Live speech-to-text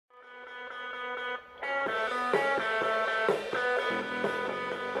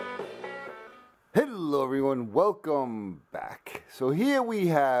Hello everyone, welcome back. So here we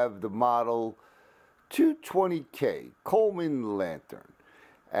have the model 220K Coleman lantern.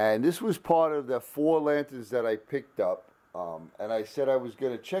 And this was part of the 4 lanterns that I picked up. And I said I was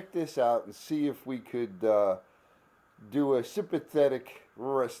going to check this out and see if we could do a sympathetic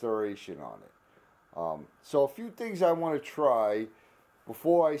restoration on it. So a few things I want to try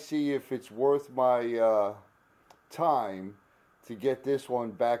before I see if it's worth my time to get this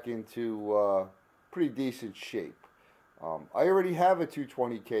one back into pretty decent shape. I already have a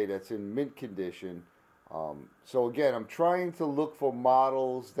 220K that's in mint condition. So again, I'm trying to look for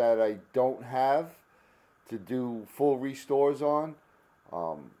models that I don't have to do full restores on.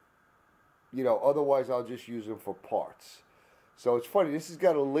 Otherwise I'll just use them for parts. So it's funny, this has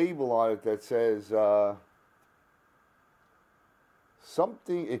got a label on it that says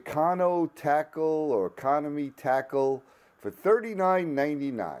something Econo Tackle or Economy Tackle for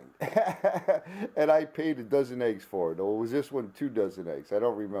 $39.99. And I paid a dozen eggs for it. Or was this one 2 dozen eggs? I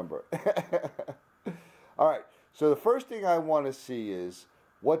don't remember. Alright, so the first thing I want to see is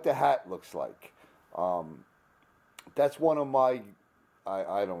what the hat looks like. That's one of my,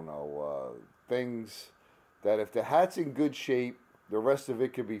 I don't know, things that if the hat's in good shape, the rest of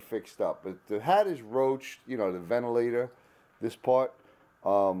it could be fixed up. But the hat is roached, the ventilator, this part,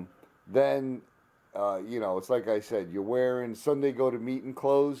 then it's like I said, you're wearing Sunday go to meeting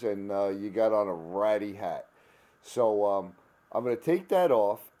clothes and you got on a ratty hat. So I'm going to take that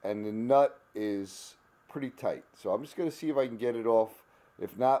off, and the nut is pretty tight. So I'm just going to see if I can get it off.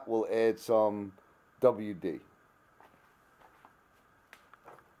 If not, we'll add some WD.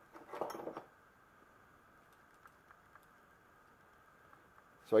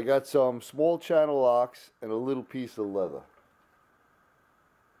 So I got some small channel locks and a little piece of leather.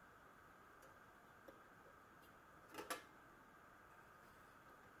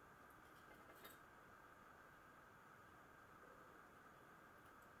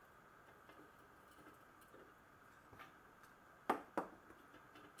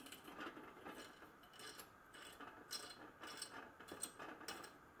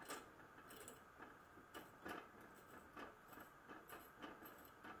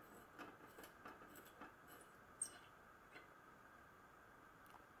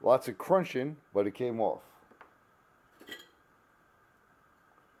 Lots of crunching, but it came off.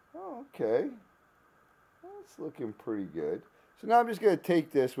 Oh, okay. That's looking pretty good. So now I'm just going to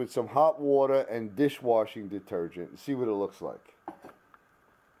take this with some hot water and dishwashing detergent and see what it looks like.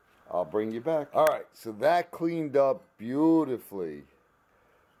 I'll bring you back. Alright, so that cleaned up beautifully.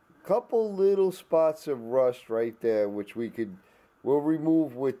 Couple little spots of rust right there, which we'll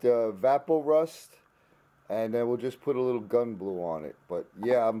remove with Vapo Rust. And then we'll just put a little gun blue on it. But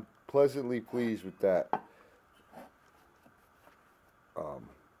yeah, I'm pleasantly pleased with that.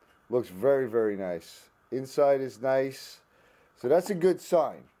 Looks very, very nice. Inside is nice. So that's a good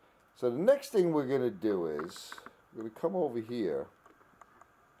sign. So the next thing we're going to do is, we're going to come over here.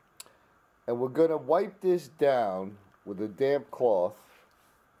 And we're going to wipe this down with a damp cloth.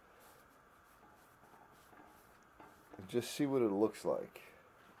 And just see what it looks like.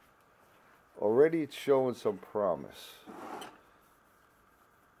 Already it's showing some promise.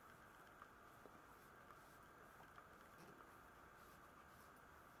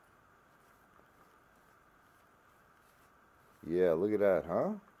 Yeah, look at that,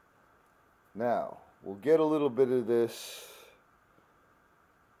 huh? Now, we'll get a little bit of this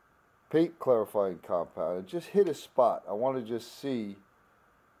paint clarifying compound and just hit a spot. I want to just see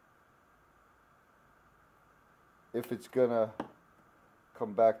if it's gonna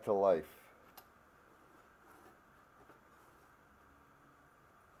come back to life.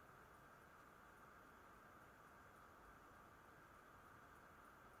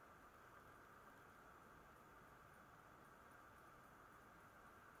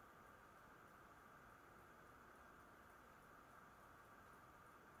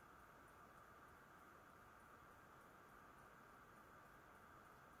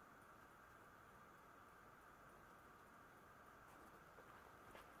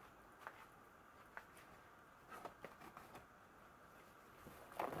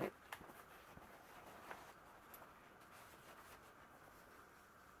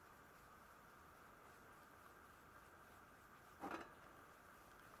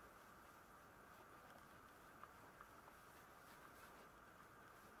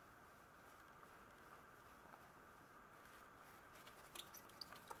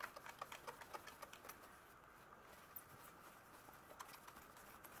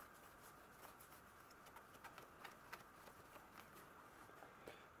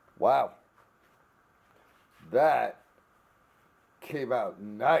 Wow. that came out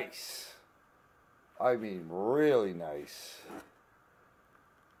nice. I mean, really nice.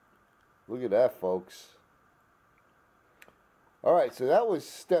 Look at that, folks. All right, so that was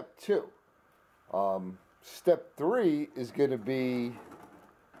step 2. Step 3 is going to be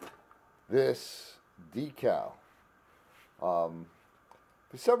this decal.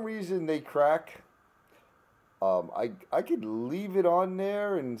 For some reason, they crack. I could leave it on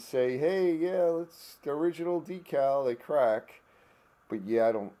there and say, hey, yeah, it's the original decal. They crack, but yeah,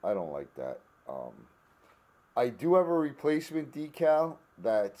 I don't like that. I do have a replacement decal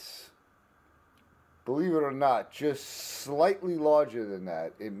that's, believe it or not, just slightly larger than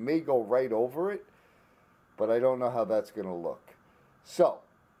that. It may go right over it, but I don't know how that's going to look. So,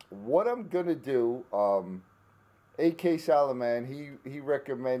 what I'm going to do, A.K. Salaman, he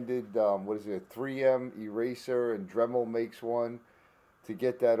recommended, what is it, a 3M eraser, and Dremel makes one to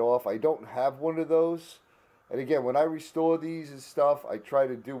get that off. I don't have one of those. And again, when I restore these and stuff, I try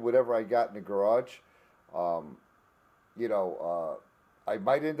to do whatever I got in the garage. You know, I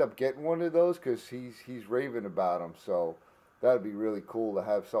might end up getting one of those because he's raving about them. So that'd be really cool to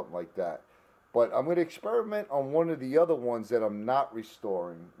have something like that. But I'm going to experiment on one of the other ones that I'm not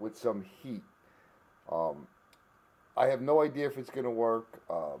restoring with some heat. I have no idea if it's going to work.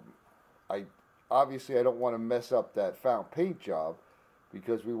 Obviously I don't want to mess up that fountain paint job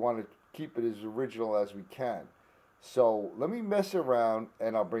because we want to keep it as original as we can. So let me mess around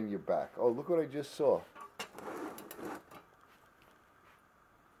and I'll bring you back. Oh, look what I just saw.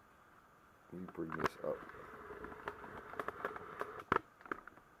 Let me bring this up.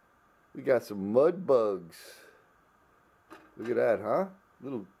 We got some mud bugs. Look at that, huh?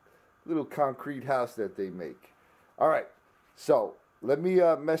 Little concrete house that they make. All right, so let me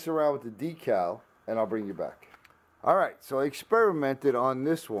mess around with the decal and I'll bring you back. All right, so I experimented on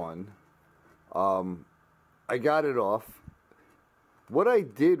this one. I got it off. What I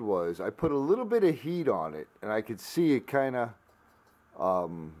did was I put a little bit of heat on it and I could see it kind of,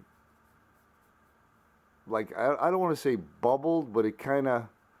 like, I don't want to say bubbled, but it kind of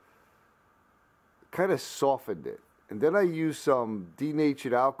softened it. And then I used some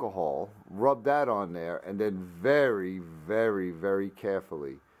denatured alcohol, rubbed that on there, and then very, very, very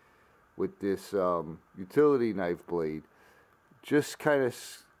carefully with this utility knife blade, just kind of,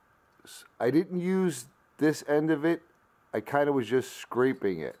 I didn't use this end of it, I kind of was just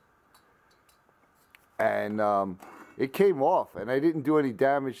scraping it. And it came off, and I didn't do any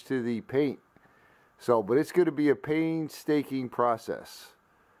damage to the paint. So, but it's going to be a painstaking process.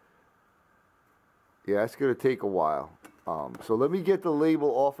 Yeah, it's going to take a while. So let me get the label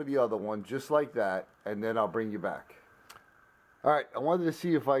off of the other one, just like that, and then I'll bring you back. All right, I wanted to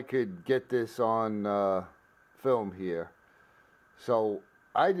see if I could get this on film here. So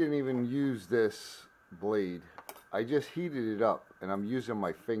I didn't even use this blade. I just heated it up, and I'm using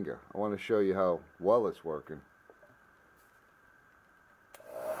my finger. I want to show you how well it's working.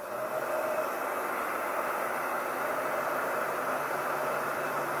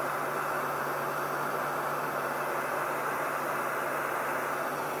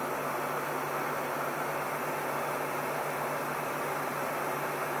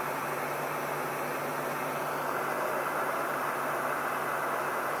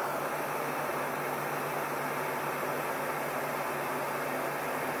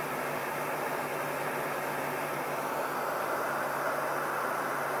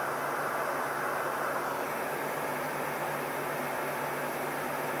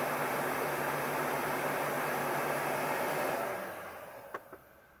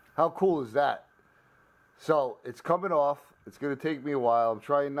 How cool is that? So it's coming off. It's going to take me a while. I'm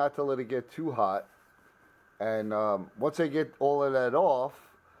trying not to let it get too hot. And once I get all of that off,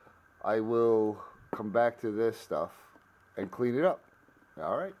 I will come back to this stuff and clean it up.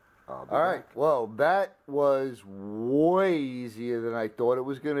 All right. All right. Well, that was way easier than I thought it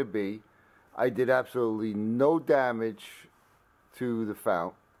was going to be. I did absolutely no damage to the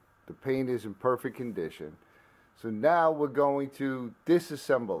fount. The paint is in perfect condition. So now we're going to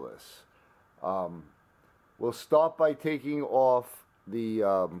disassemble this. We'll start by taking off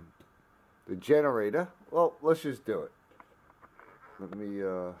the generator. Well, let's just do it. Let me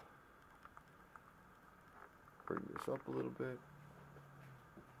bring this up a little bit.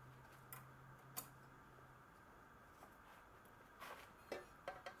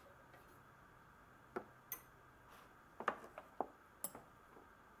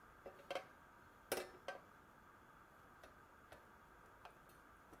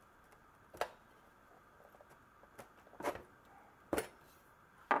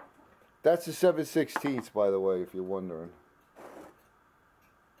 That's the 7/16, by the way, if you're wondering.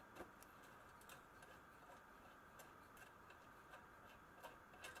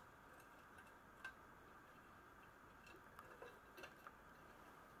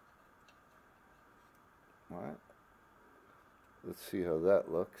 let's see how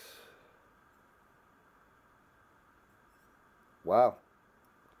that looks. Wow.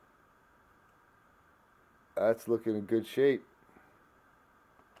 That's looking in good shape.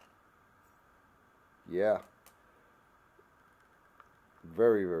 Yeah.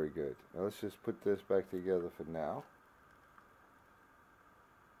 Very, very good. Now let's just put this back together for now.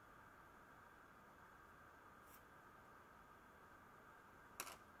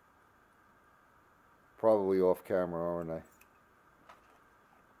 Probably off camera, aren't I?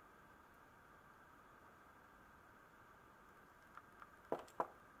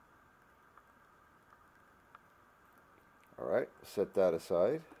 Alright, set that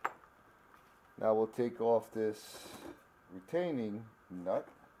aside. Now we'll take off this retaining nut.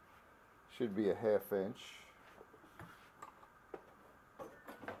 Should be a 1/2 inch.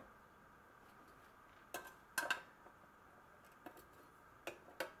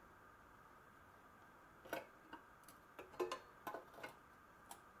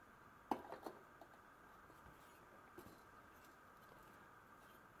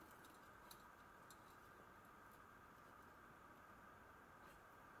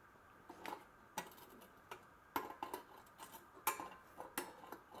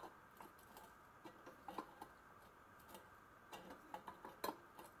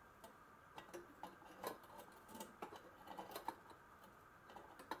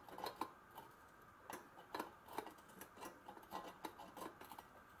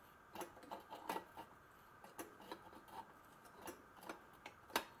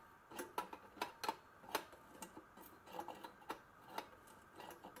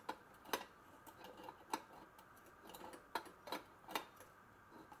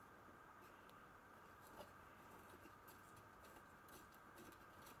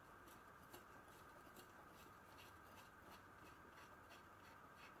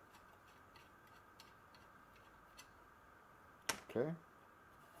 Okay.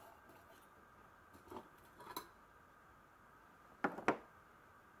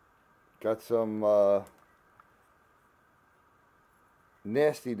 Got some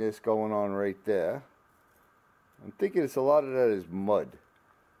nastiness going on right there. I'm thinking it's a lot of that is mud.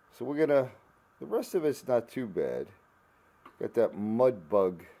 So we're gonna, the rest of it's not too bad. Got that mud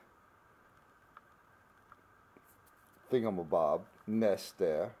bug thingamabob nest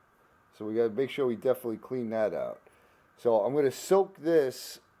there. So we gotta make sure we definitely clean that out. So I'm gonna soak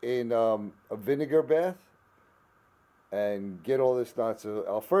this in a vinegar bath and get all this nonsense.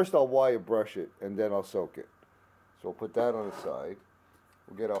 First I'll wire brush it and then I'll soak it. So we'll put that on the side.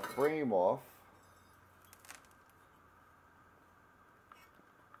 We'll get our frame off.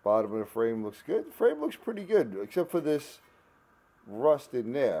 Bottom of the frame looks good. The frame looks pretty good, except for this rust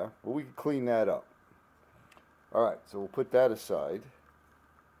in there, but we can clean that up. Alright, so we'll put that aside.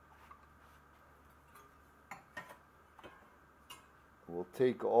 We'll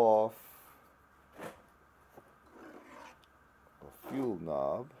take off a fuel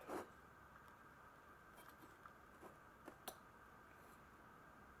knob.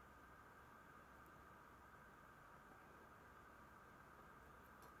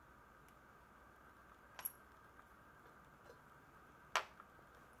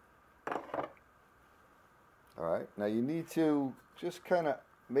 Alright, now you need to just kind of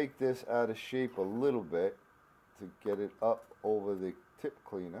make this out of shape a little bit to get it up over the tip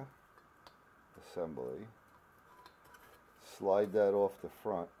cleaner assembly. Slide that off the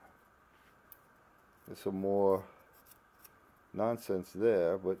front. There's some more nonsense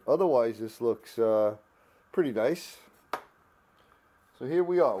there, but otherwise this looks pretty nice. So here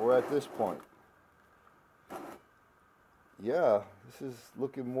we are, we're at this point. Yeah, this is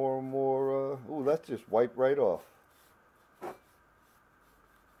looking more and more, ooh, that's just wiped right off.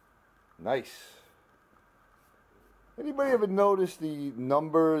 Nice. Anybody ever notice the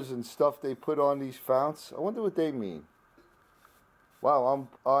numbers and stuff they put on these founts? I wonder what they mean. Wow,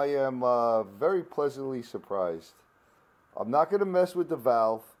 I am very pleasantly surprised. I'm not going to mess with the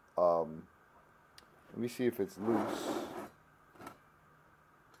valve. Let me see if it's loose.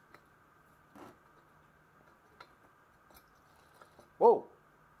 Whoa,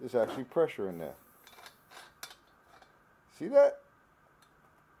 there's actually pressure in there. See that?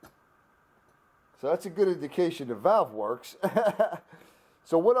 So that's a good indication the valve works.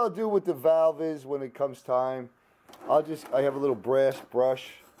 So what I'll do with the valve is when it comes time, I have a little brass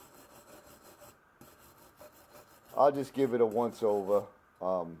brush. I'll just give it a once over.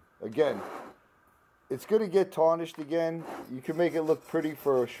 Again, it's going to get tarnished again. You can make it look pretty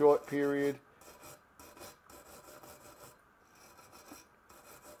for a short period.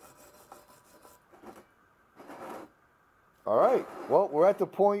 Alright, well, we're at the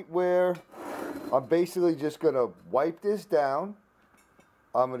point where I'm basically just going to wipe this down.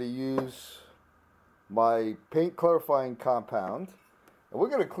 I'm going to use my paint clarifying compound, and we're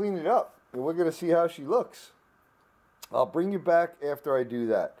going to clean it up, and we're going to see how she looks. I'll bring you back after I do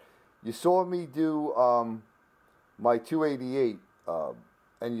that. You saw me do my 288,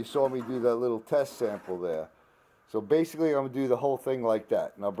 and you saw me do that little test sample there. So basically, I'm going to do the whole thing like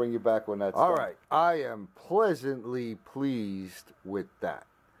that, and I'll bring you back when that's done. All right, I am pleasantly pleased with that.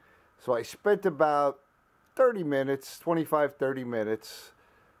 So I spent about 30 minutes, 25, 30 minutes,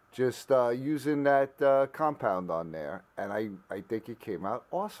 just using that compound on there, and I think it came out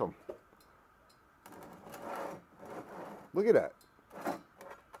awesome. Look at that.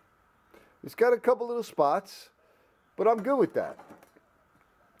 It's got a couple little spots, but I'm good with that.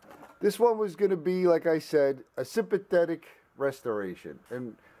 This one was going to be, like I said, a sympathetic restoration.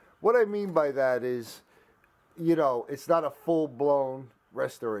 And what I mean by that is, you know, it's not a full-blown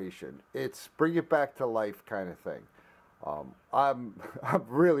restoration. It's bring it back to life kind of thing. I'm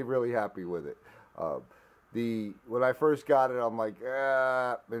really, really happy with it. When I first got it, I'm like,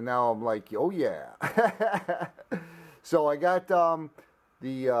 and now I'm like, oh yeah. So I got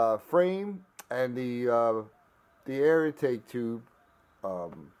the frame and the air intake tube.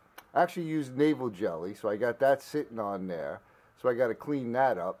 Actually used navel jelly, so I got that sitting on there. So I got to clean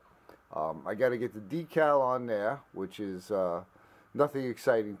that up. I got to get the decal on there, which is nothing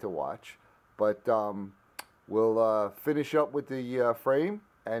exciting to watch. But we'll finish up with the frame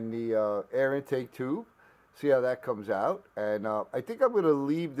and the air intake tube. See how that comes out. And I think I'm going to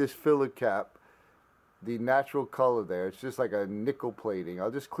leave this filler cap, the natural color there. It's just like a nickel plating.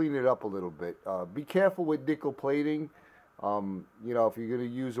 I'll just clean it up a little bit. Be careful with nickel plating. You know, if you're going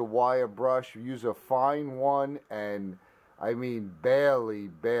to use a wire brush, use a fine one, and I mean barely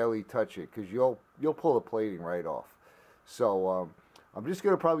touch it, because you'll pull the plating right off. So I'm just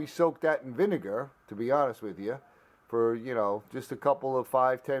going to probably soak that in vinegar, to be honest with you, for, you know, just a couple of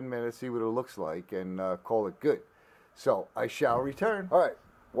 5-10 minutes, see what it looks like, and call it good. So I shall return. All right,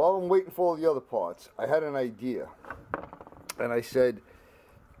 while I'm waiting for all the other parts, I had an idea, and I said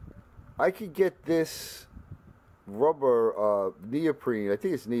I could get this rubber neoprene, I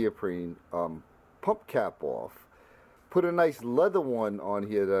think it's neoprene, pump cap off, put a nice leather one on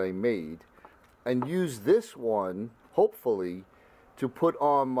here that I made, and use this one, hopefully, to put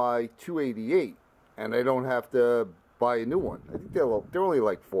on my 288, and I don't have to buy a new one. I think they're only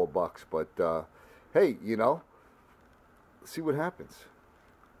like $4, but hey, you know, see what happens.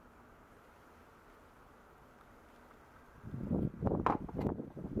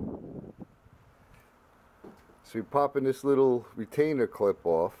 So you're popping this little retainer clip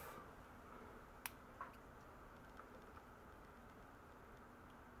off.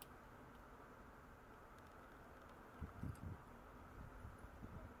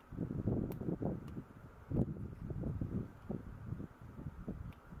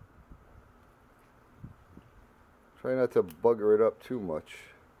 Try not to bugger it up too much.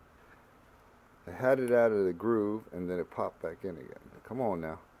 I had it out of the groove and then it popped back in again. Come on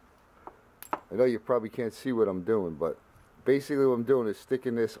now. I know you probably can't see what I'm doing, but basically what I'm doing is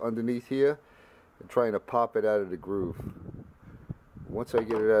sticking this underneath here and trying to pop it out of the groove. Once I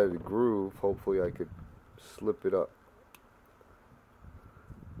get it out of the groove, hopefully I could slip it up.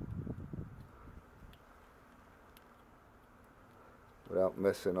 Without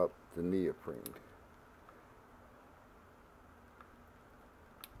messing up the neoprene.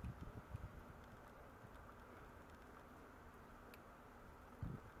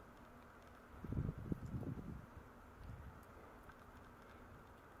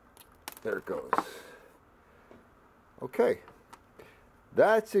 There it goes. Okay,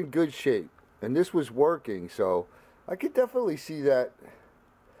 that's in good shape, and this was working, so I could definitely see that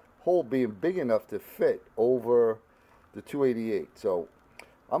hole being big enough to fit over the 288. So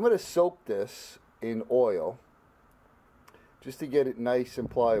I'm going to soak this in oil just to get it nice and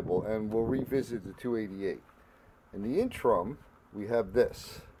pliable, and we'll revisit the 288. In the interim, we have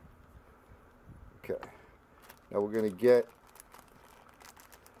this. Okay, now we're going to get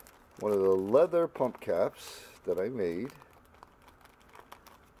one of the leather pump caps that I made.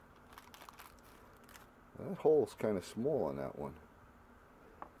 That hole's kind of small on that one.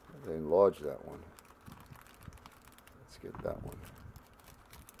 I enlarge that one. Let's get that one.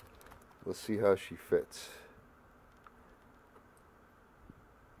 Let's see how she fits.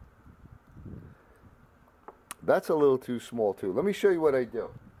 That's a little too small too. Let me show you what I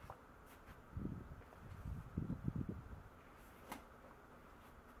do.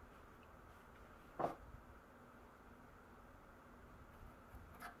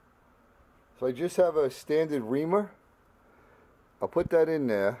 So I just have a standard reamer. I'll put that in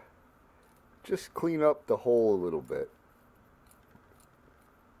there, just clean up the hole a little bit.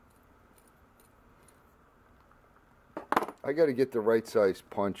 I got to get the right size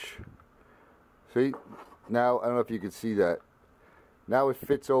punch. See? Now, I don't know if you can see that. Now it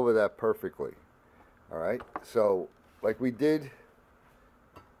fits over that perfectly. Alright, so like we did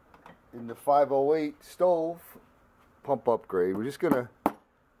in the 508 stove pump upgrade, we're just going to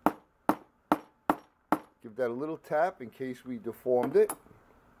give that a little tap in case we deformed it.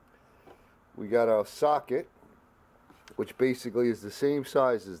 We got our socket, which basically is the same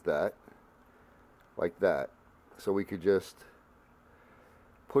size as that, like that. So we could just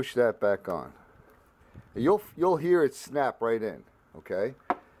push that back on. And you'll hear it snap right in. Okay.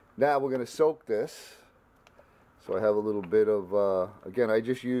 Now we're going to soak this. So I have a little bit of, again, I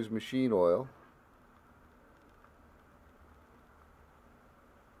just use machine oil.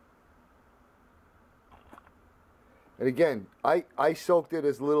 And again, I soaked it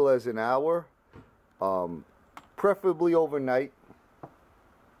as little as an hour, preferably overnight.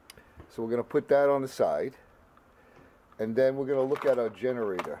 So we're going to put that on the side. And then we're going to look at our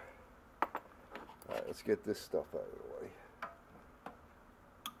generator. All right, let's get this stuff out of the way.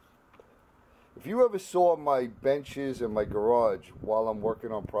 If you ever saw my benches in my garage while I'm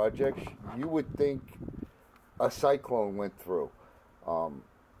working on projects, you would think a cyclone went through.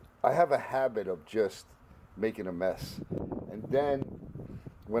 I have a habit of just making a mess. And then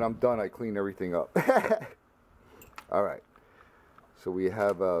when I'm done, I clean everything up. All right. So we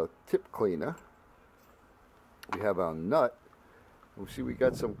have a tip cleaner. We have our nut. We see we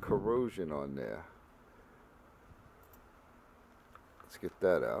got some corrosion on there. Let's get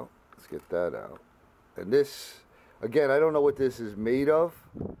that out. Let's get that out. And this, again, I don't know what this is made of,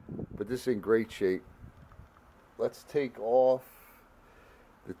 but this is in great shape. Let's take off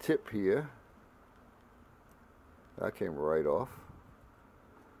the tip here. That came right off.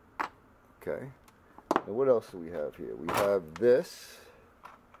 Okay. And what else do we have here? We have this,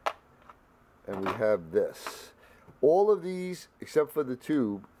 and we have this. All of these, except for the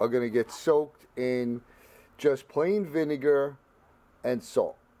tube, are going to get soaked in just plain vinegar and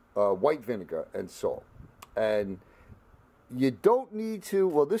salt. White vinegar and salt. And you don't need to,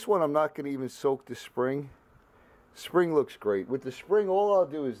 well, this one I'm not going to even soak the spring. Spring looks great. With the spring, all I'll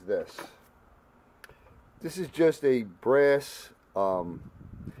do is this. This is just a brass,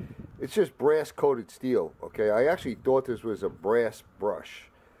 it's just brass coated steel, okay? I actually thought this was a brass brush,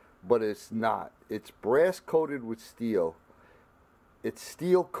 but it's not. It's brass coated with steel. It's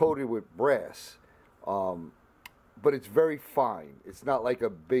steel coated with brass, but it's very fine. It's not like a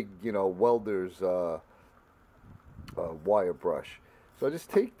big, you know, welder's wire brush. So I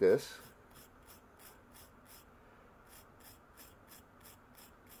just take this.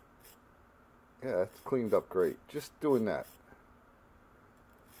 Yeah, it's cleaned up great. Just doing that.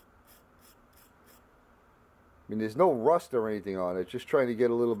 I mean, there's no rust or anything on it. Just trying to get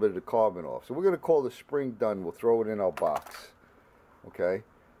a little bit of the carbon off. So we're going to call the spring done. We'll throw it in our box. Okay.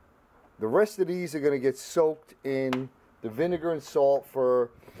 The rest of these are going to get soaked in the vinegar and salt for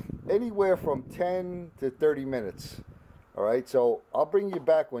anywhere from 10 to 30 minutes. All right. So I'll bring you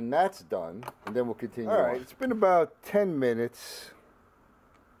back when that's done, and then we'll continue. All right. It's been about 10 minutes.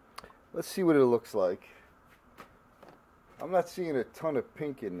 Let's see what it looks like. I'm not seeing a ton of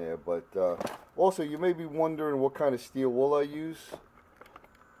pink in there, but also you may be wondering what kind of steel wool I use.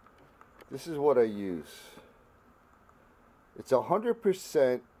 This is what I use. It's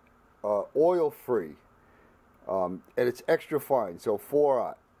 100% oil free, and it's extra fine, so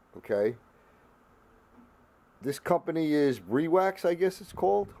 4/0, okay? This company is Rewax, I guess it's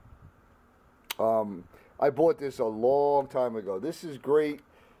called. I bought this a long time ago. This is great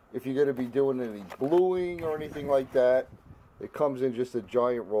if you're going to be doing any bluing or anything like that. It comes in just a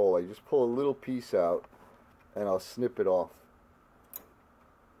giant roll. I just pull a little piece out and I'll snip it off.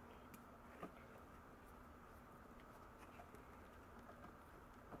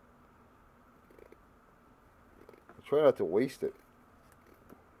 I try not to waste it.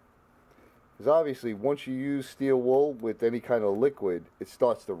 Because obviously once you use steel wool with any kind of liquid, it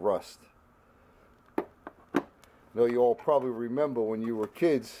starts to rust. Now you all probably remember when you were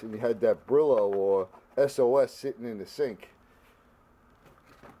kids and you had that Brillo or SOS sitting in the sink.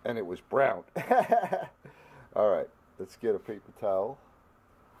 And it was brown. Alright, let's get a paper towel.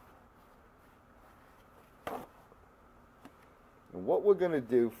 And what we're going to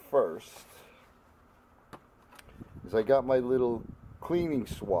do first is I got my little cleaning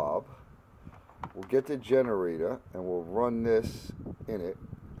swab. We'll get the generator and we'll run this in it.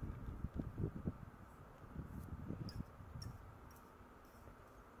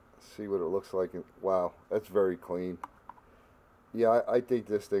 See what it looks like. Wow, that's very clean. Yeah, I think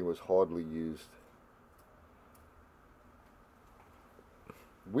this thing was hardly used.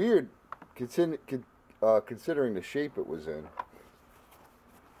 Weird, considering the shape it was in.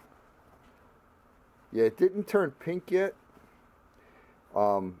 Yeah, it didn't turn pink yet.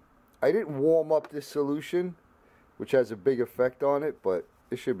 I didn't warm up this solution, which has a big effect on it, but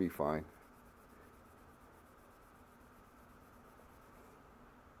it should be fine.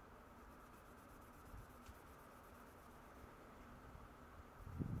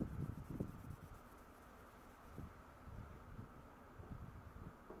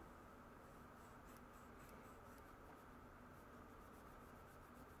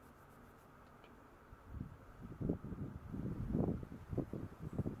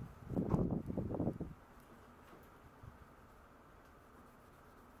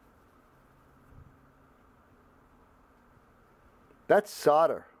 That's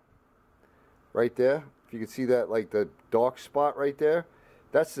solder right there. If you can see that, like the dark spot right there,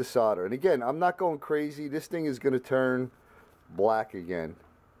 that's the solder. And again, I'm not going crazy. This thing is going to turn black again.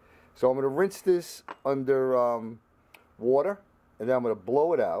 So I'm going to rinse this under water, and then I'm going to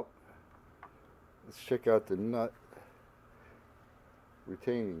blow it out. Let's check out the nut,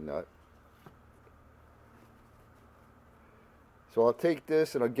 retaining nut. So I'll take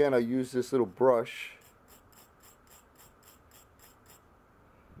this, and again, I use this little brush.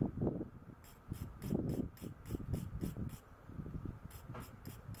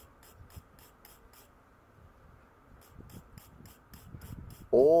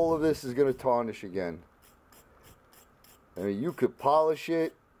 All of this is going to tarnish again. I mean, you could polish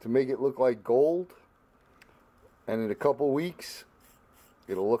it to make it look like gold, and in a couple weeks,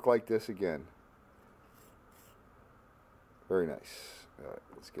 it'll look like this again. Very nice. All right,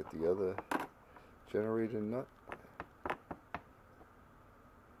 let's get the other generator nut.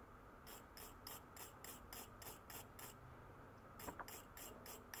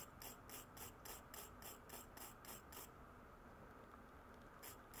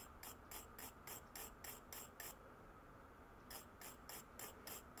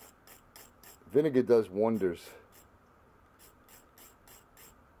 Vinegar does wonders.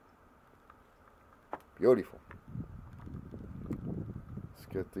 Beautiful. Let's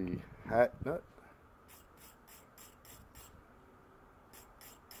get the hat nut.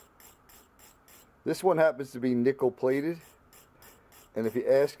 This one happens to be nickel plated. And if you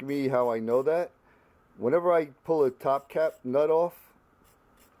ask me how I know that, whenever I pull a top cap nut off,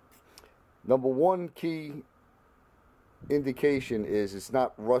 number one key indication is it's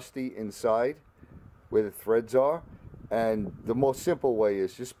not rusty inside where the threads are, and the most simple way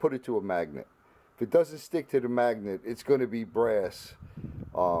is just put it to a magnet. If it doesn't stick to the magnet, it's going to be brass,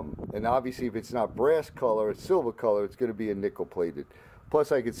 and obviously if it's not brass color, it's silver color, it's going to be a nickel plated.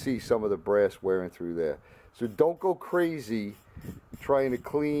 Plus I could see some of the brass wearing through there. So don't go crazy trying to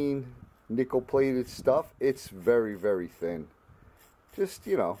clean nickel plated stuff. It's very, very thin. Just,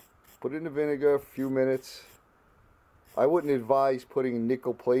 you know, put it in the vinegar a few minutes. I wouldn't advise putting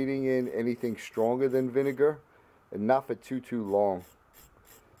nickel plating in anything stronger than vinegar, and not for too long.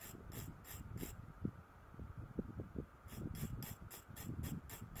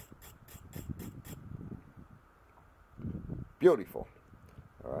 Beautiful.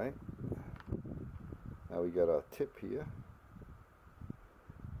 All right. Now we got our tip here.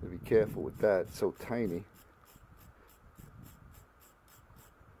 Be careful with that. It's so tiny.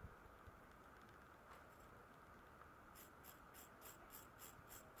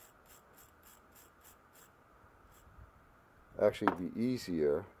 Actually, it'd be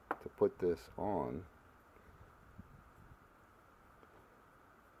easier to put this on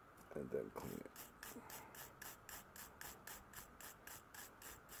and then clean it.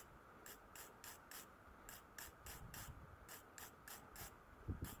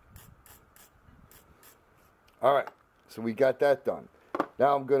 All right, so we got that done.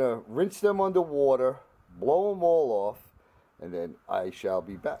 Now I'm going to rinse them under water, blow them all off, and then I shall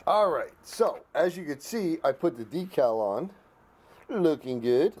be back. All right, so as you can see, I put the decal on. Looking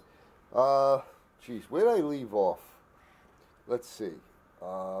good. Geez, where did I leave off? Let's see.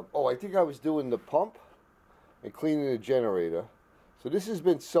 Oh, I think I was doing the pump and cleaning the generator. So this has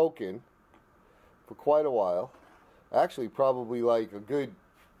been soaking for quite a while. Actually, probably like a good,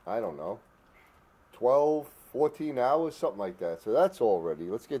 I don't know, 12, 14 hours, something like that. So that's all ready.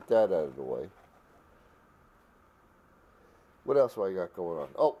 Let's get that out of the way. What else do I got going on?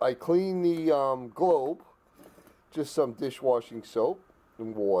 Oh, I cleaned the globe. Just some dishwashing soap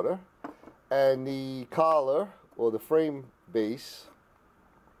and water. And the collar, or the frame base,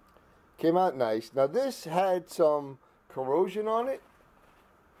 came out nice. Now this had some corrosion on it.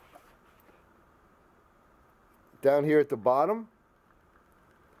 Down here at the bottom.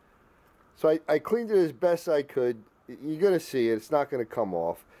 So I cleaned it as best I could. You're going to see it. It's not going to come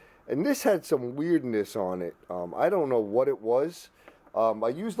off. And this had some weirdness on it. I don't know what it was. I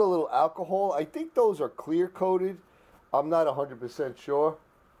used a little alcohol. I think those are clear coated. I'm not 100% sure.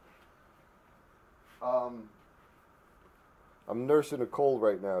 I'm nursing a cold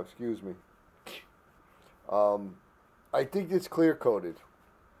right now. Excuse me. I think it's clear coated.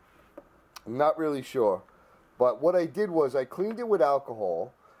 I'm not really sure. But what I did was I cleaned it with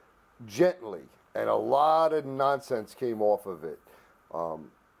alcohol gently, and a lot of nonsense came off of it.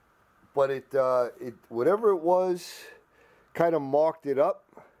 But it whatever it was kind of marked it up.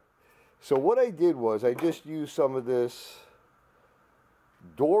 So what I did was I just used some of this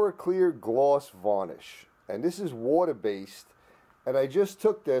Clear gloss varnish, and this is water based, and I just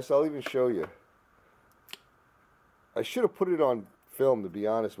took this. I'll even show you. I should have put it on film, to be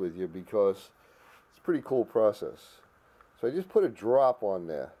honest with you, because it's a pretty cool process. So I just put a drop on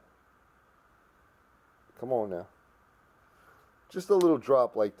there. Come on now. Just a little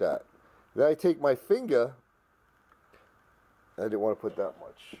drop like that. Then I take my finger. I didn't want to put that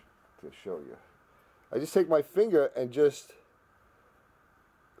much to show you. I just take my finger and just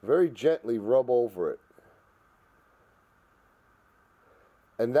very gently rub over it.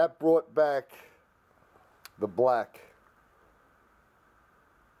 And that brought back the black.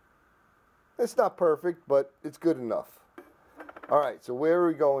 It's not perfect, but it's good enough. All right, so where are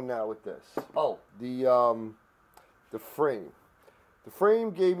we going now with this? Oh, the frame. The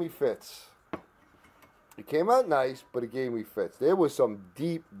frame gave me fits. It came out nice, but it gave me fits. There was some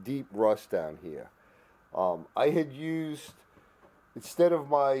deep, deep rust down here. I had used, instead of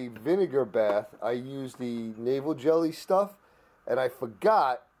my vinegar bath, I used the navel jelly stuff, and I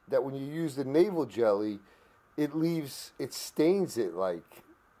forgot that when you use the navel jelly, it stains it like,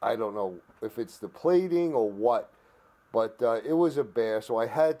 I don't know if it's the plating or what, but it was a bear, so I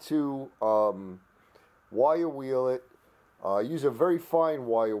had to wire wheel it. Use a very fine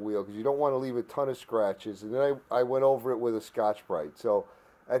wire wheel because you don't want to leave a ton of scratches. And then I went over it with a Scotch-Brite. So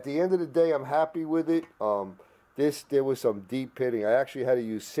at the end of the day, I'm happy with it. There was some deep pitting. I actually had to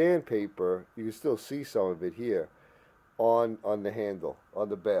use sandpaper. You can still see some of it here on the handle, on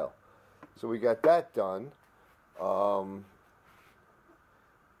the bail. So we got that done. The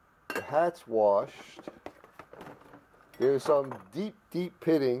hat's washed. There's some deep, deep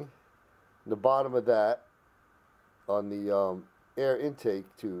pitting in the bottom of that on the air intake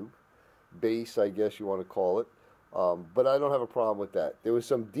tube, base, I guess you want to call it. But I don't have a problem with that. There was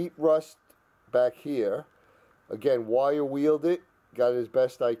some deep rust back here. Again, wire wheeled it, got it as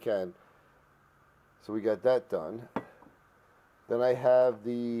best I can. So we got that done. Then I have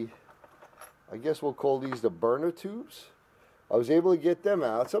I guess we'll call these the burner tubes. I was able to get them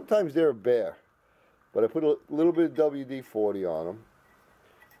out. Sometimes they're bare, but I put a little bit of WD-40 on them.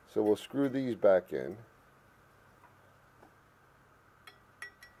 So we'll screw these back in.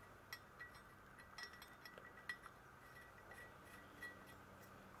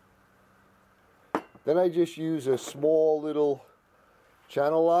 Then I just use a small little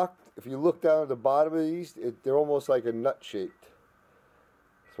channel lock. If you look down at the bottom of these, they're almost like a nut shaped.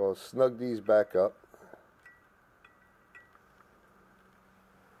 So I'll snug these back up.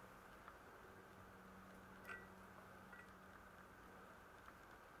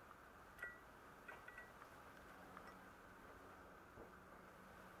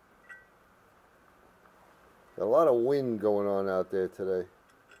 Got a lot of wind going on out there today.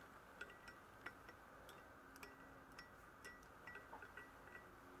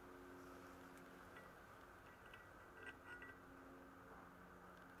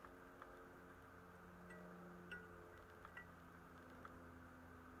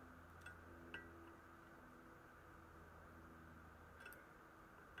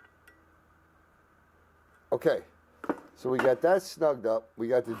 Okay, so we got that snugged up. We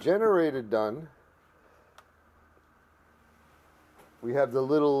got the generator done. We have the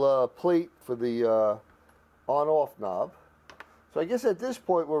little plate for the on-off knob. So I guess at this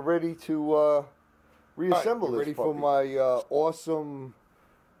point we're ready to reassemble this. Ready for my awesome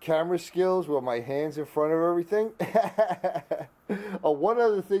camera skills with my hands in front of everything. One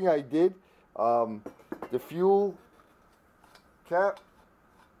other thing I did, the fuel cap,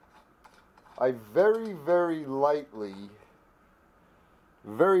 I very, very lightly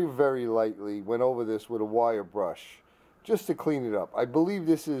went over this with a wire brush just to clean it up. I believe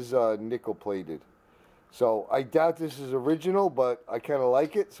this is nickel plated. So I doubt this is original, but I kind of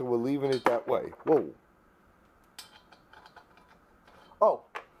like it, so we're leaving it that way. Whoa. Oh,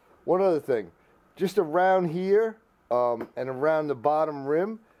 one other thing. Just around here and around the bottom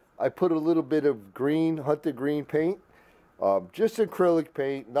rim, I put a little bit of green, hunter green paint. Just acrylic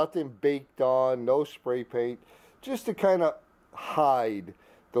paint, nothing baked on, no spray paint, just to kind of hide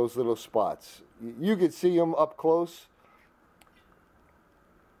those little spots. You can see them up close.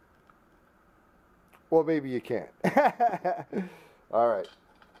 Well, maybe you can't. All right.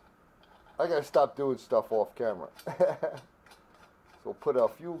 I gotta stop doing stuff off camera. So put our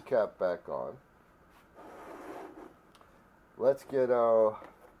fuel cap back on. Let's get our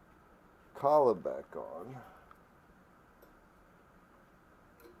collar back on.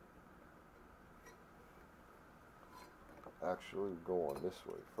 Actually, go on this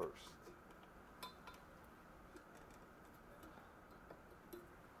way first.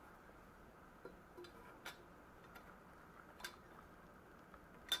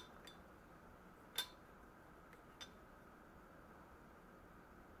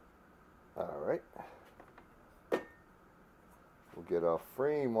 All right. We'll get our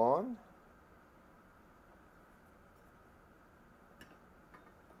frame on.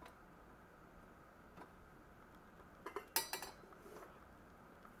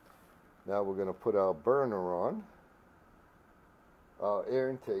 Now we're going to put our burner on, our air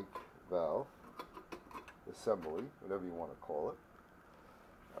intake valve, assembly, whatever you want to call it.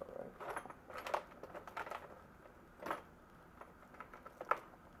 All right.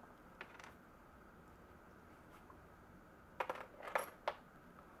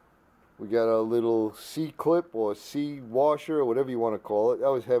 We got our little C-clip or C-washer or whatever you want to call it.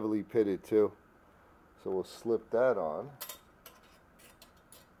 That was heavily pitted too. So we'll slip that on.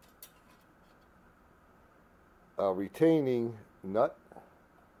 Our retaining nut.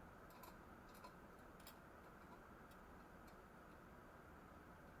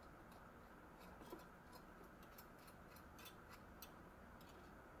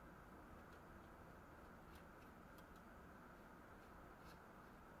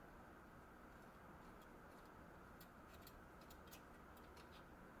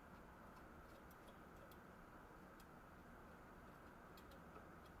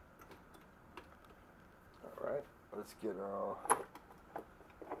 Alright, let's get our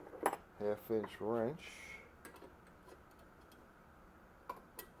 1/2-inch wrench.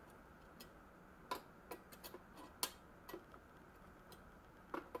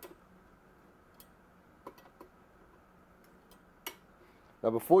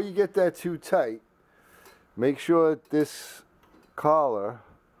 Now before you get that too tight, make sure that this collar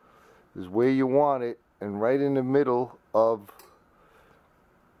is where you want it and right in the middle of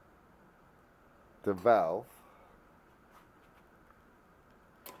the valve.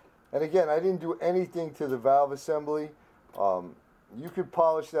 And again, I didn't do anything to the valve assembly. You could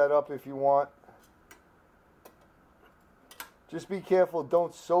polish that up if you want. Just be careful,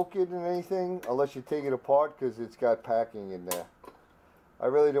 don't soak it in anything unless you take it apart because it's got packing in there. I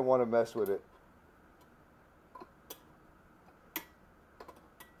really didn't want to mess with it.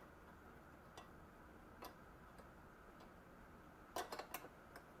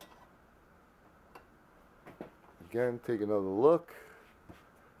 Again, take another look.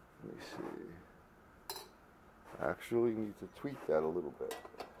 Let me see. Actually, need to tweak that a little bit.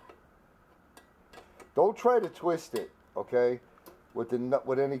 Don't try to twist it, okay? With the nut,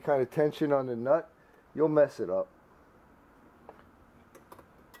 with any kind of tension on the nut, you'll mess it up.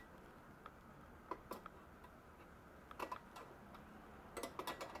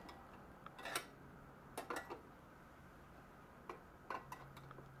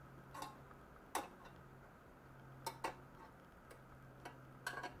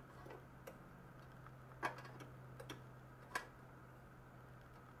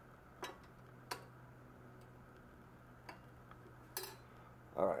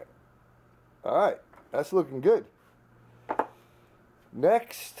 All right, that's looking good.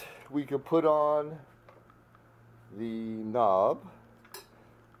 Next, we can put on the knob.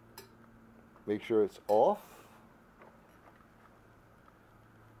 Make sure it's off.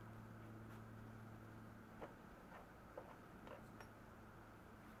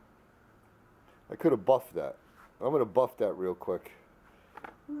 I could have buffed that. I'm going to buff that real quick.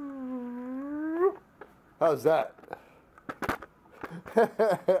 How's that?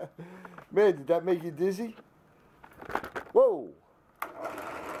 Man, did that make you dizzy? Whoa!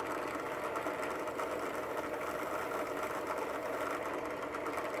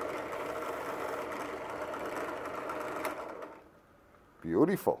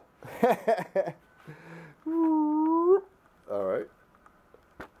 Beautiful. All right.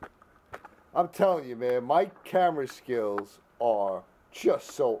 I'm telling you, man, my camera skills are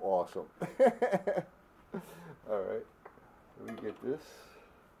just so awesome. All right. Let me get this.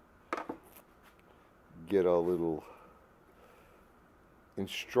 Get a little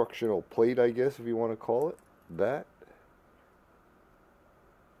instructional plate, I guess, if you want to call it that.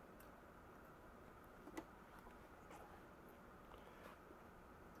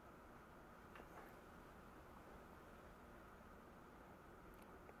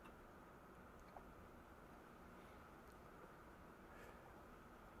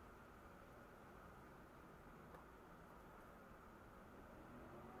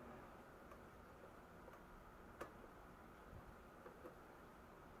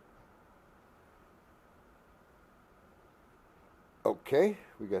 Okay,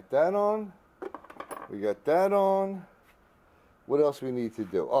 we got that on. We got that on. What else we need to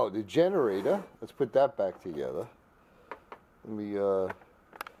do? Oh, the generator. Let's put that back together. Let me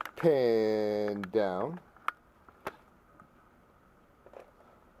pan down.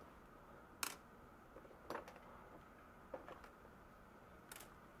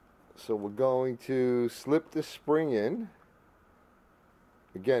 So we're going to slip the spring in.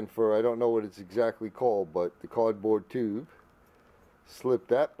 Again, for I don't know what it's exactly called, but the cardboard tube. Slip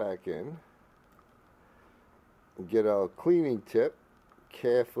that back in. And get our cleaning tip.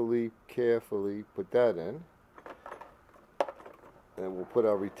 Carefully put that in. And we'll put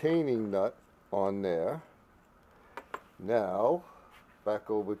our retaining nut on there. Now, back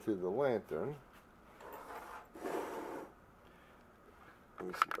over to the lantern. Let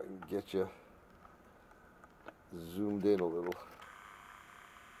me see if I can get you zoomed in a little.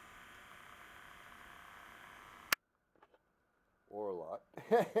 Or a lot.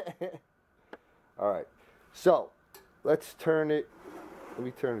 Alright, so let's turn it. Let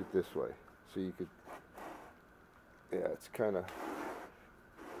me turn it this way so you could. Yeah, it's kind of.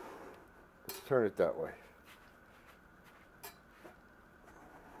 Let's turn it that way.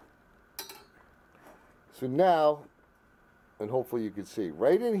 So now, and hopefully you can see,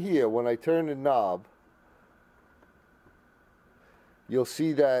 right in here, when I turn the knob, you'll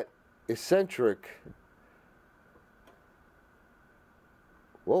see that eccentric.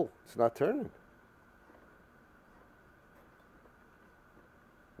 Whoa, it's not turning.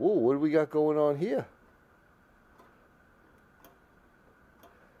 Whoa, what do we got going on here?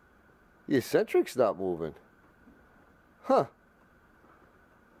 The eccentric's not moving. Huh.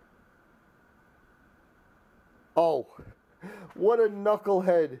 Oh, what a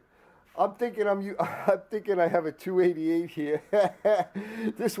knucklehead. I'm thinking I have a 288 here.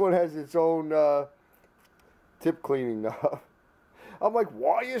 This one has its own tip cleaning knob. I'm like,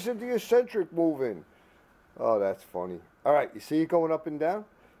 why isn't the eccentric moving? Oh, that's funny. All right, you see it going up and down?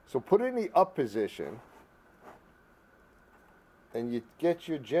 So put it in the up position. And you get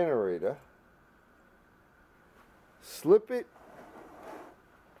your generator. Slip it.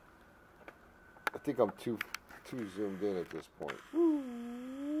 I think I'm too zoomed in at this point.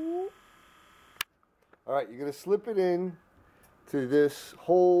 All right, you're going to slip it in to this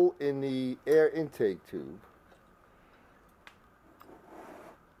hole in the air intake tube.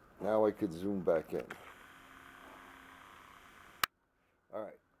 Now I could zoom back in. All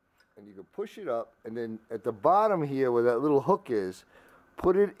right, and you can push it up, and then at the bottom here where that little hook is,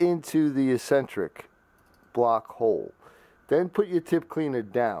 put it into the eccentric block hole. Then put your tip cleaner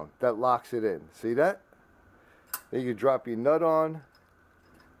down. That locks it in. See that? Then you drop your nut on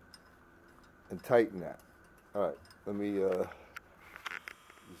and tighten that. All right, let me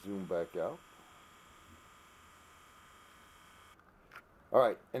zoom back out. All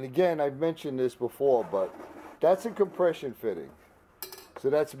right, and again, I've mentioned this before, but that's a compression fitting. So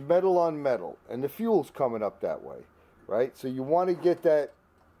that's metal on metal, and the fuel's coming up that way, right? So you want to get that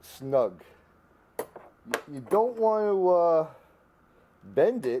snug. You don't want to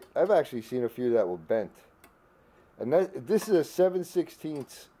bend it. I've actually seen a few that were bent. And this is a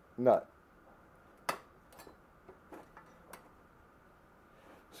 7/16 nut.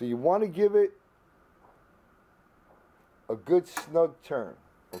 So you want to give it a good snug turn,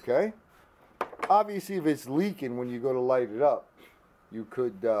 okay? Obviously, if it's leaking when you go to light it up, you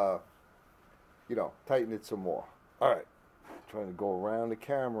could, you know, tighten it some more. All right, trying to go around the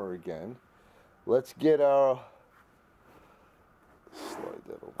camera again. Let's get our. Slide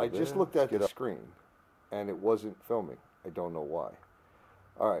that over. I just looked at the screen, and it wasn't filming. I don't know why.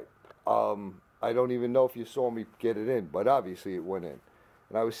 All right, I don't even know if you saw me get it in, but obviously it went in.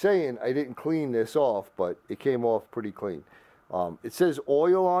 And I was saying I didn't clean this off, but it came off pretty clean. It says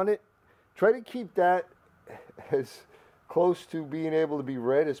oil on it. Try to keep that as close to being able to be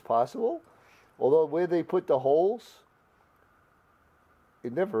read as possible. Although where they put the holes,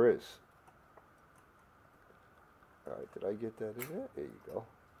 it never is. All right, did I get that in there? There you go.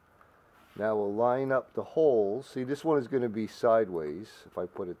 Now we'll line up the holes. See, this one is going to be sideways if I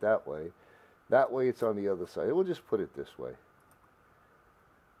put it that way. That way it's on the other side. We'll just put it this way.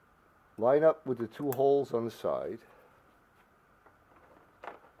 Line up with the two holes on the side.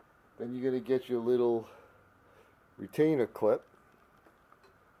 Then you're going to get your little retainer clip.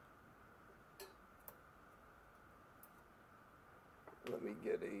 Let me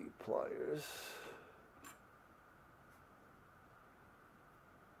get a pliers.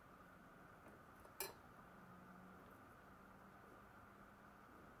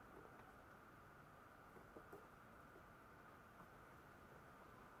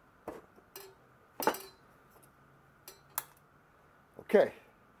 Okay.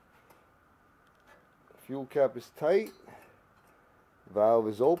 Fuel cap is tight. Valve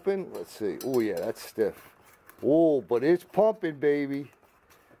is open. Let's see. Oh yeah, that's stiff. Oh, but it's pumping, baby.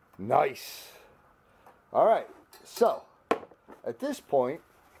 Nice. All right. So, at this point,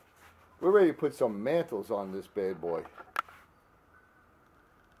 we're ready to put some mantles on this bad boy.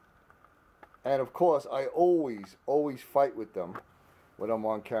 And of course, I always fight with them when I'm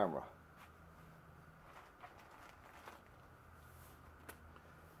on camera.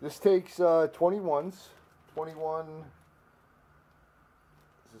 This takes 21s. 21.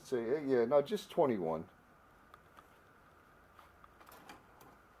 Does it say? Yeah, no, just 21.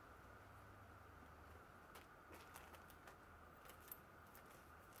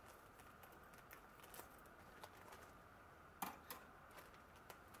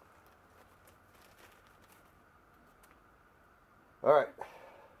 All right,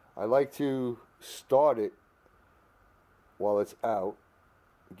 I like to start it while it's out.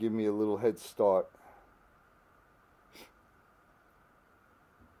 Give me a little head start.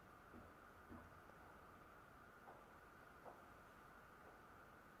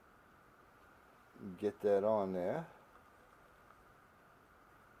 Get that on there.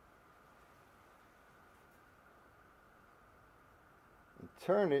 And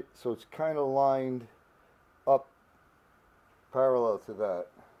turn it so it's kind of lined up parallel to that.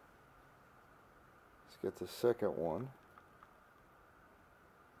 Let's get the second one.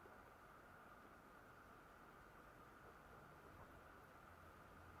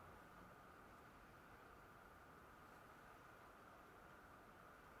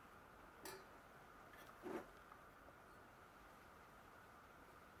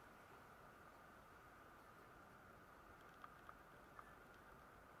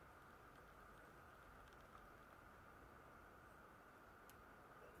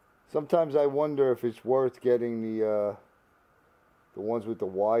 Sometimes I wonder if it's worth getting the ones with the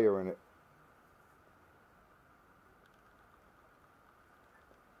wire in it.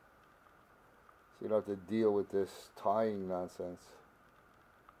 So you don't have to deal with this tying nonsense.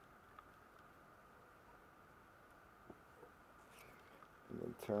 And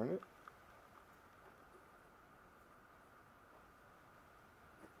then turn it.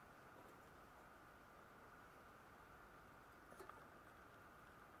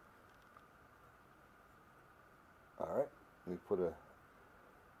 Alright, let me put a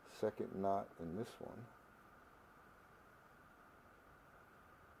second knot in this one.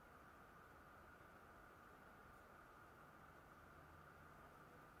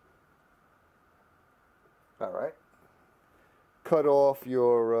 Alright. Cut off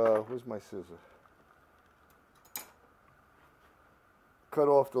your, where's my scissor? Cut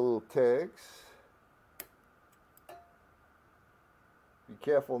off the little tags. Be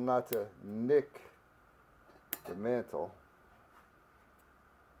careful not to nick the mantle.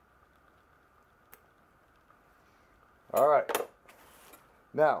 All right.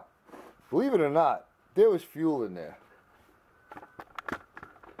 Now, believe it or not, there was fuel in there.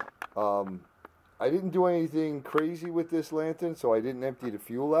 I didn't do anything crazy with this lantern, so I didn't empty the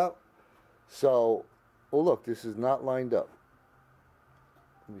fuel out. So, oh look, this is not lined up.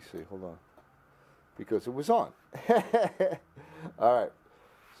 Let me see, hold on. Because it was on. All right.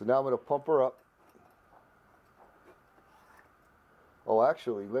 So now I'm going to pump her up. Oh,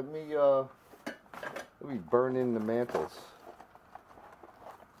 actually, let me burn in the mantles.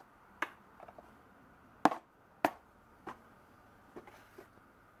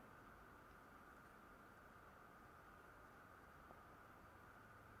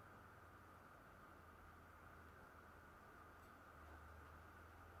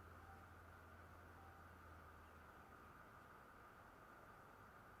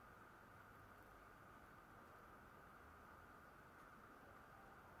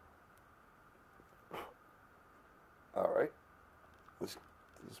 All right, this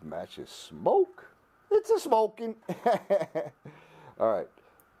matches smoke. It's a smoking. All right,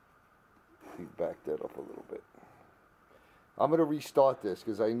 let me back that up a little bit. I'm gonna restart this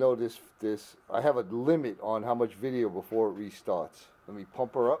because I know this. I have a limit on how much video before it restarts. Let me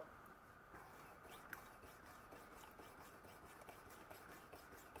pump her up.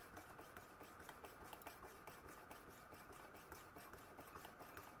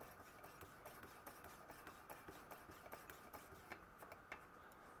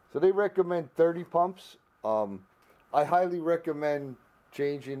 So they recommend 30 pumps. I highly recommend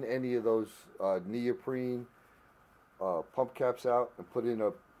changing any of those neoprene pump caps out and put in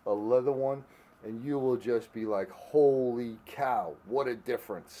a leather one, and you will just be like, holy cow, what a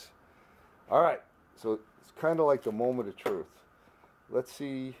difference. All right, so it's kind of like the moment of truth. Let's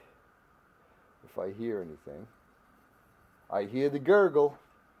see if I hear anything. I hear the gurgle.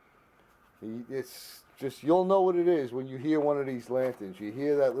 It's just, you'll know what it is when you hear one of these lanterns. You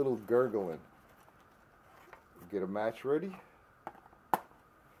hear that little gurgling. Get a match ready.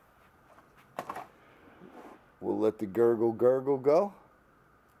 We'll let the gurgle go.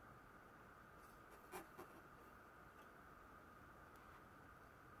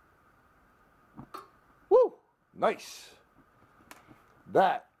 Woo! Nice.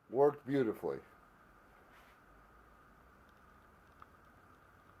 That worked beautifully.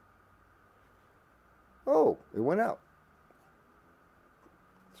 Oh, it went out.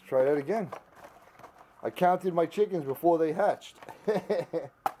 Let's try that again. I counted my chickens before they hatched.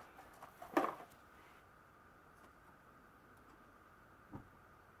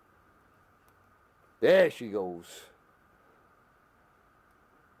 There she goes.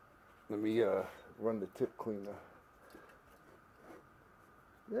 Let me run the tip cleaner.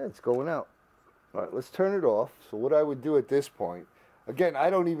 Yeah, it's going out. All right, let's turn it off. So what I would do at this point, again, I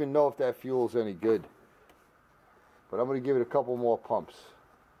don't even know if that fuel's any good, but I'm going to give it a couple more pumps.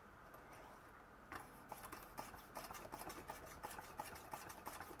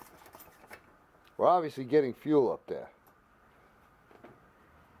 We're obviously getting fuel up there.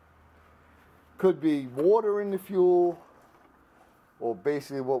 Could be water in the fuel, or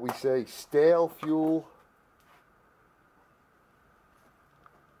basically what we say, stale fuel.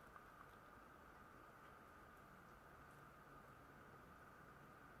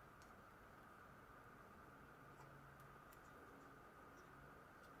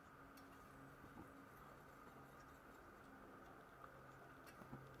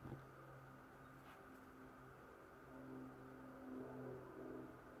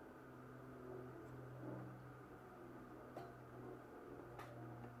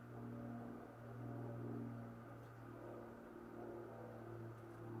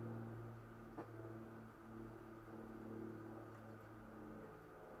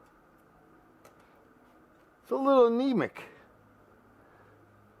 It's a little anemic.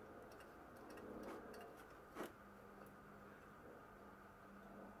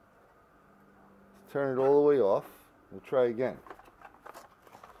 Let's turn it all the way off. We'll try again.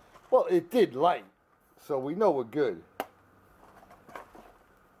 Well, it did light, so we know we're good.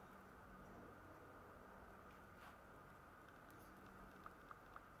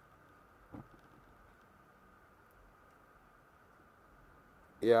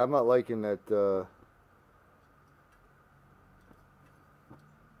 Yeah, I'm not liking that.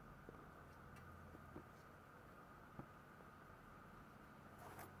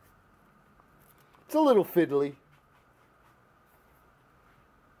 It's a little fiddly.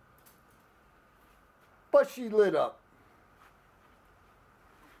 But she lit up.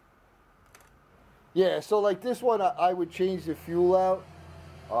 Yeah, so like this one, I would change the fuel out.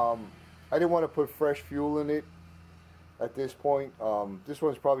 I didn't want to put fresh fuel in it at this point. This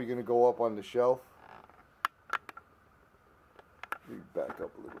one's probably going to go up on the shelf. Let me back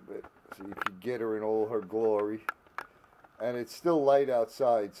up a little bit so you can get her in all her glory. And it's still light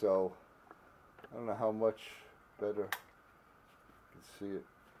outside, so I don't know how much better you can see it.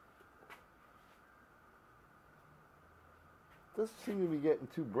 Doesn't seem to be getting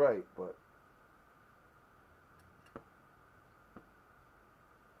too bright, but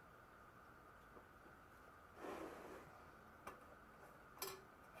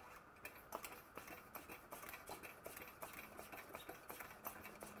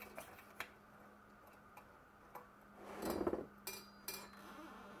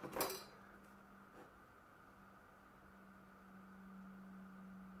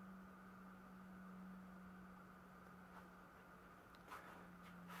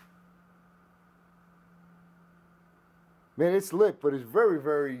man, it's lit, but it's very,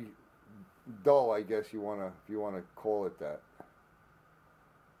 very dull, I guess if you wanna call it that.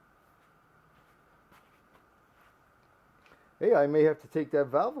 Hey, I may have to take that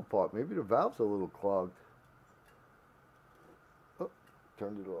valve apart. Maybe the valve's a little clogged. Oh,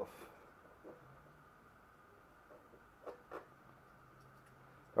 turned it off.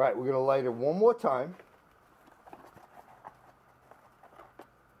 All right, we're gonna light it one more time.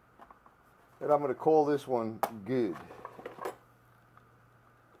 And I'm gonna call this one good.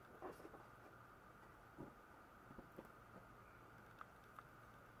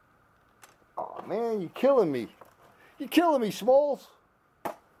 Oh man, you're killing me. You're killing me, Smalls.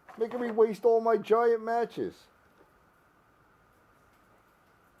 Making me waste all my giant matches.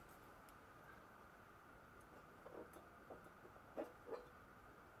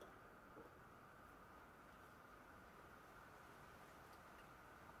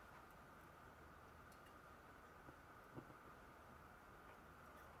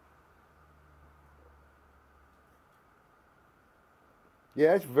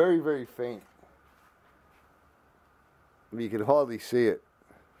 Yeah, it's very, very faint. I mean, you can hardly see it.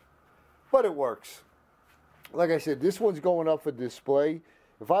 But it works. Like I said, this one's going up for display.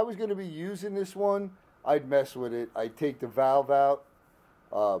 If I was going to be using this one, I'd mess with it. I'd take the valve out.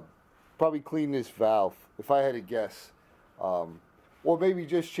 Probably clean this valve, if I had to guess. Or maybe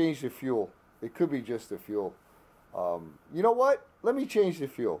just change the fuel. It could be just the fuel. You know what? Let me change the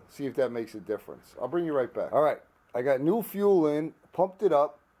fuel. See if that makes a difference. I'll bring you right back. All right. I got new fuel in. Pumped it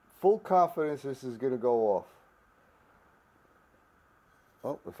up. Full confidence this is going to go off.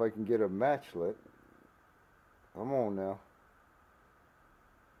 Oh, if I can get a match lit. I'm on now.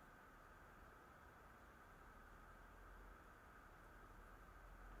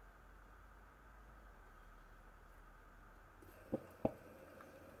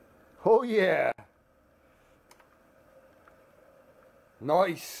 Oh yeah.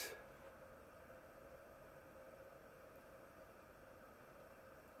 Nice.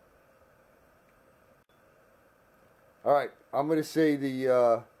 All right, I'm going to say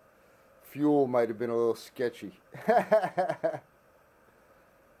the fuel might have been a little sketchy. I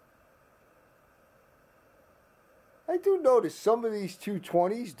do notice some of these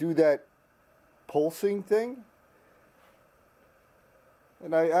 220s do that pulsing thing.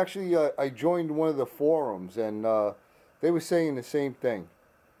 And I actually I joined one of the forums, and they were saying the same thing.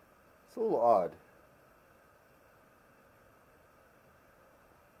 It's a little odd.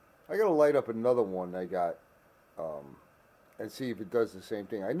 I gotta light up another one I got and see if it does the same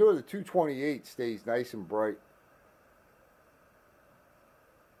thing. I know the 228 stays nice and bright.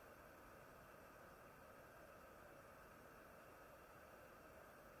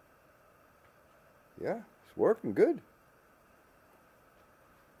 Yeah, it's working good.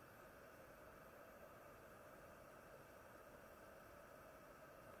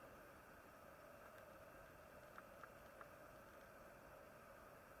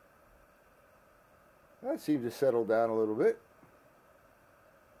 That seems to settle down a little bit.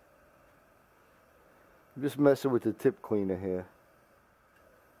 I'm just messing with the tip cleaner here.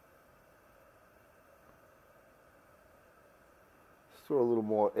 Just throw a little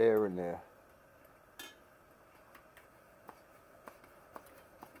more air in there.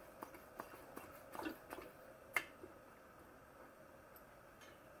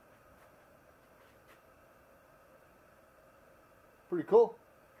 Pretty cool.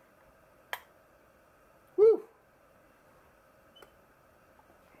 Woo!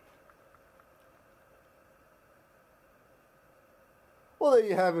 Well, there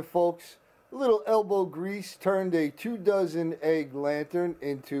you have it, folks. A little elbow grease turned a 2-dozen egg lantern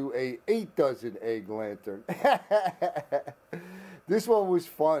into a 8-dozen egg lantern. This one was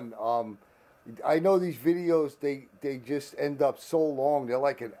fun. I know these videos, they just end up so long. They're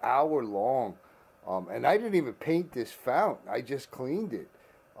like an hour long. And I didn't even paint this fountain. I just cleaned it.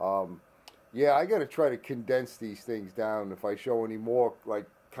 Yeah, I got to try to condense these things down if I show any more, like,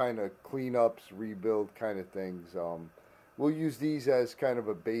 kind of cleanups, rebuild kind of things. We'll use these as kind of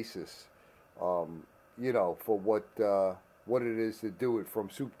a basis, you know, for what it is to do it from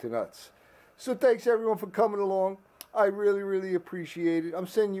soup to nuts. So thanks, everyone, for coming along. I really, really appreciate it. I'm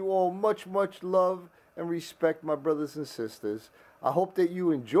sending you all much, much love and respect, my brothers and sisters. I hope that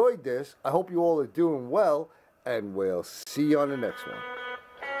you enjoyed this. I hope you all are doing well, and we'll see you on the next one.